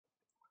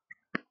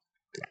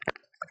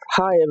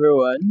Hi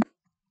everyone,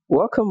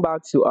 welcome back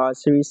to our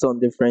series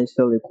on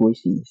differential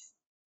equations.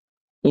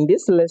 In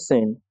this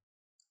lesson,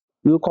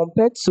 we will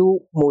compare two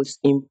most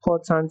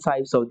important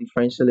types of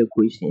differential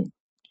equation,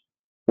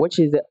 which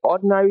is the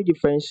ordinary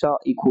differential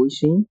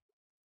equation,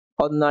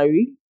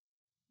 ordinary,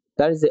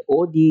 that is the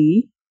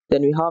ODE,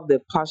 then we have the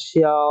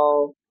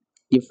partial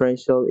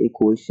differential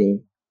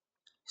equation.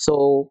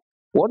 So,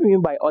 what do we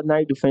mean by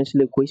ordinary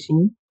differential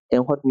equation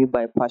and what do we mean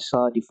by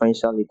partial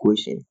differential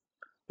equation?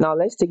 Now,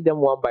 let's take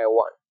them one by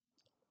one.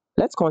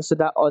 Let's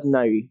consider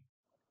ordinary.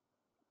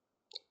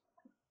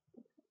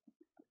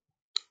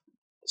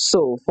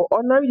 So for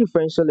ordinary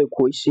differential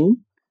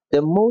equation,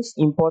 the most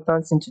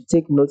important thing to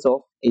take note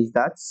of is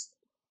that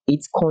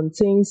it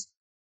contains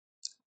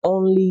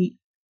only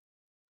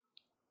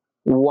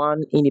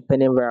one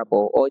independent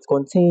variable, or it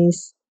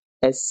contains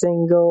a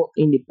single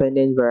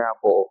independent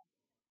variable.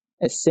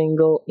 A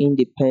single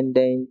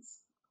independent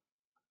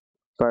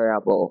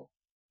variable.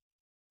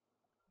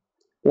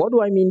 What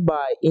do I mean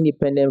by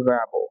independent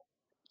variable?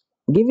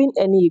 Given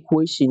any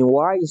equation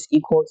y is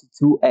equal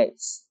to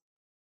 2x,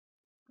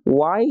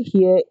 y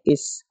here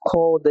is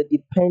called the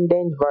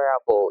dependent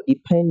variable,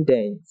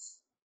 dependent,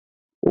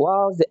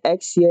 while the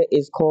x here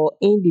is called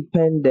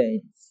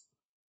independent.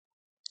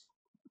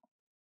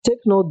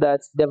 Take note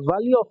that the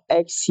value of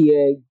x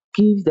here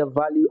gives the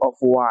value of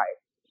y.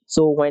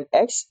 So when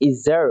x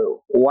is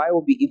 0, y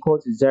will be equal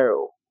to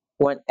 0.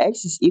 When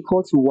x is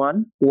equal to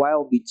 1, y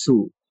will be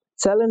 2,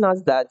 telling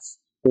us that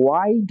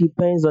y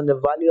depends on the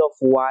value of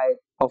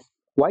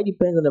y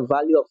depends on the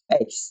value of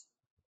x.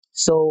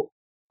 So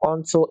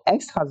until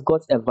x has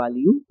got a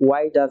value,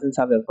 y doesn't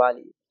have a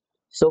value.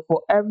 So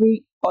for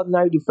every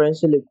ordinary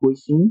differential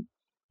equation,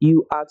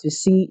 you are to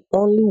see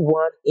only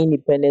one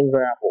independent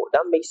variable.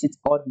 That makes it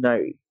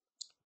ordinary.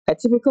 A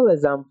typical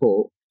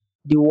example,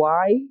 the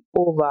y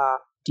over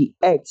the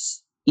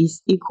x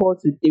is equal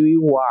to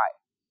 3y.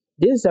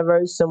 This is a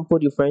very simple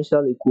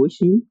differential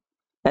equation,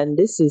 and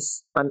this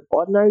is an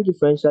ordinary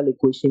differential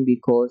equation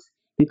because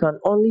you can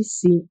only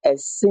see a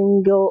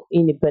single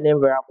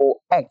independent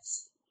variable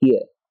x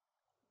here.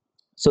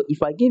 So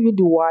if I give you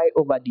the y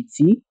over the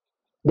t,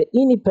 the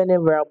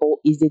independent variable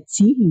is the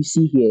t you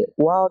see here,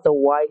 while the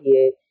y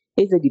here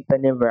is the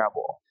dependent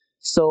variable.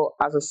 So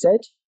as I said,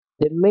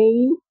 the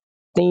main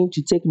thing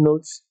to take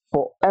notes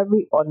for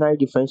every ordinary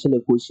differential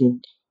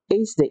equation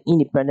is the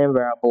independent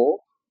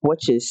variable,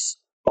 which is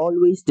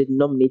always the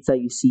denominator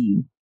you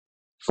see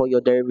for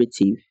your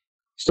derivative.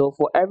 So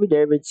for every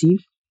derivative,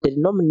 the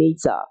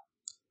denominator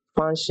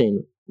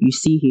function you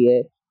see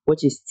here,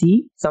 which is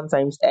t,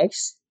 sometimes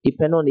x,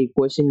 depending on the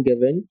equation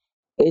given,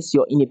 is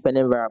your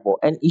independent variable,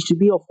 and it should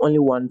be of only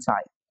one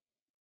type.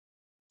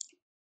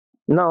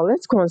 Now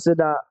let's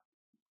consider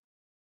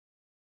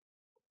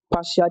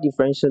partial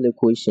differential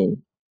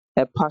equation.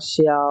 A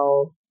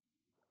partial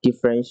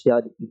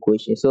differential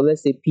equation. So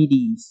let's say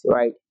PDEs,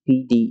 right?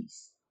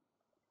 PDEs.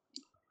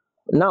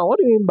 Now, what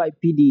do you mean by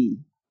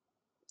PDE?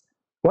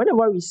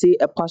 Whenever we say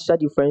a partial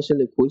differential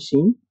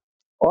equation,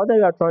 all that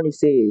you are trying to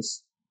say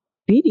is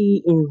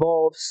PDE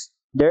involves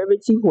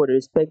derivative with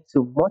respect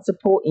to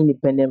multiple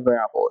independent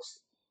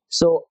variables.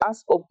 So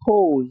as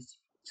opposed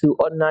to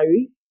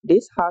ordinary,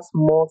 this has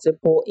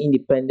multiple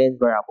independent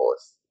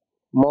variables.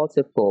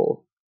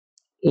 Multiple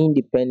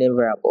independent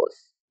variables.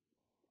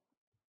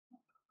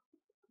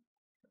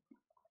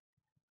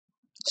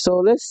 So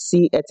let's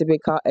see a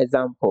typical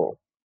example.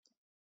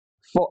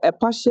 For a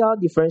partial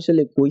differential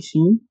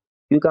equation,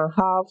 you can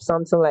have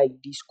something like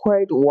the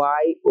squared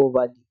y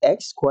over the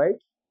x squared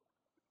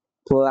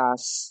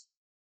plus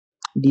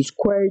the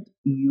squared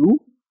u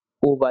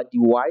over the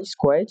y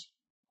squared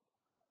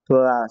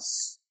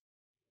plus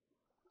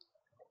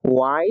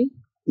y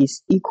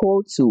is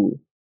equal to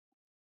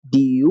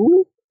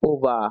du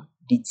over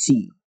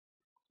dt.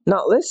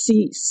 Now let's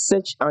see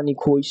such an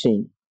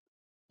equation.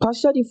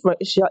 Partial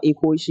differential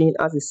equation,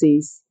 as it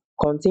says,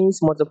 contains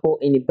multiple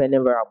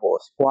independent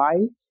variables. Why?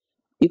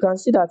 You can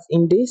see that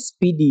in this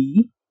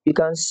PDE, you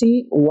can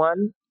see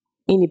one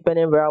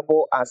independent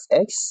variable as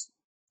x,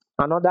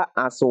 another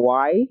as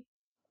y,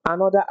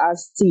 another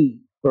as t,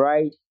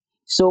 right?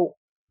 So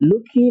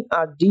looking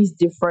at these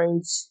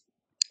different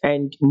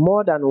and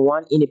more than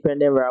one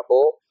independent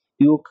variable,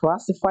 you will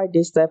classify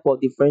this type of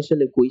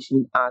differential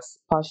equation as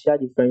partial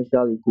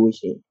differential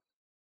equation.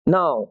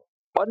 Now,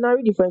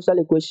 ordinary differential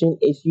equation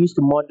is used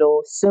to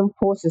model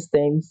simple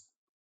systems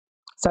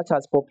such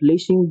as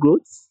population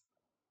growth.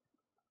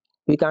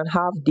 We can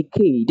have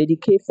decay, the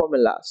decay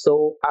formula.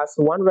 So as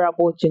one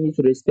variable changes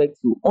with respect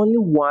to only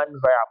one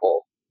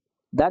variable,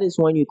 that is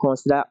when you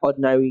consider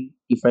ordinary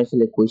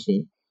differential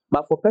equation.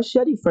 But for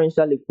partial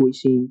differential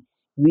equation,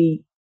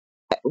 we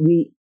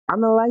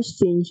analyze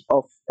change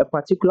of a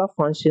particular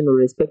function with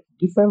respect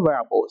to different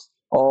variables,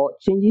 or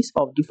changes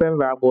of different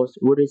variables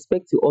with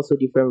respect to also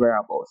different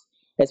variables,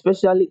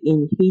 especially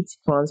in heat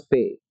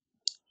transfer.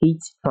 Heat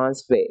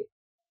transfer.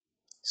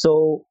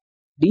 So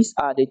these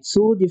are the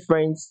two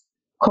different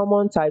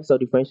common types of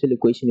differential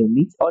equation you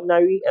meet: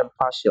 ordinary and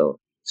partial.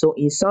 So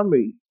in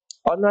summary,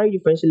 Ordinary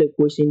differential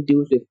equation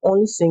deals with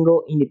only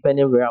single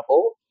independent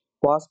variable,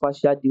 whilst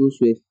partial deals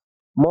with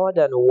more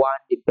than one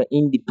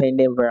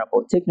independent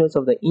variable. Take note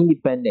of the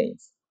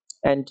independence.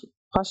 And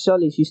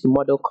partial is used to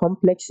model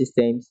complex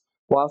systems,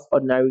 whilst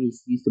ordinary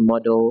is used to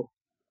model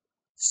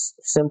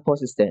simple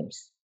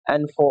systems.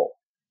 And for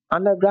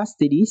undergrad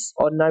studies,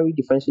 ordinary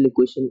differential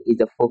equation is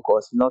the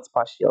focus, not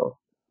partial.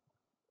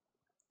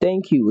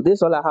 Thank you. This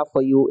is all I have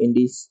for you in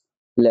this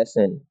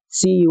lesson.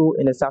 See you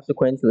in the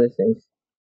subsequent lessons.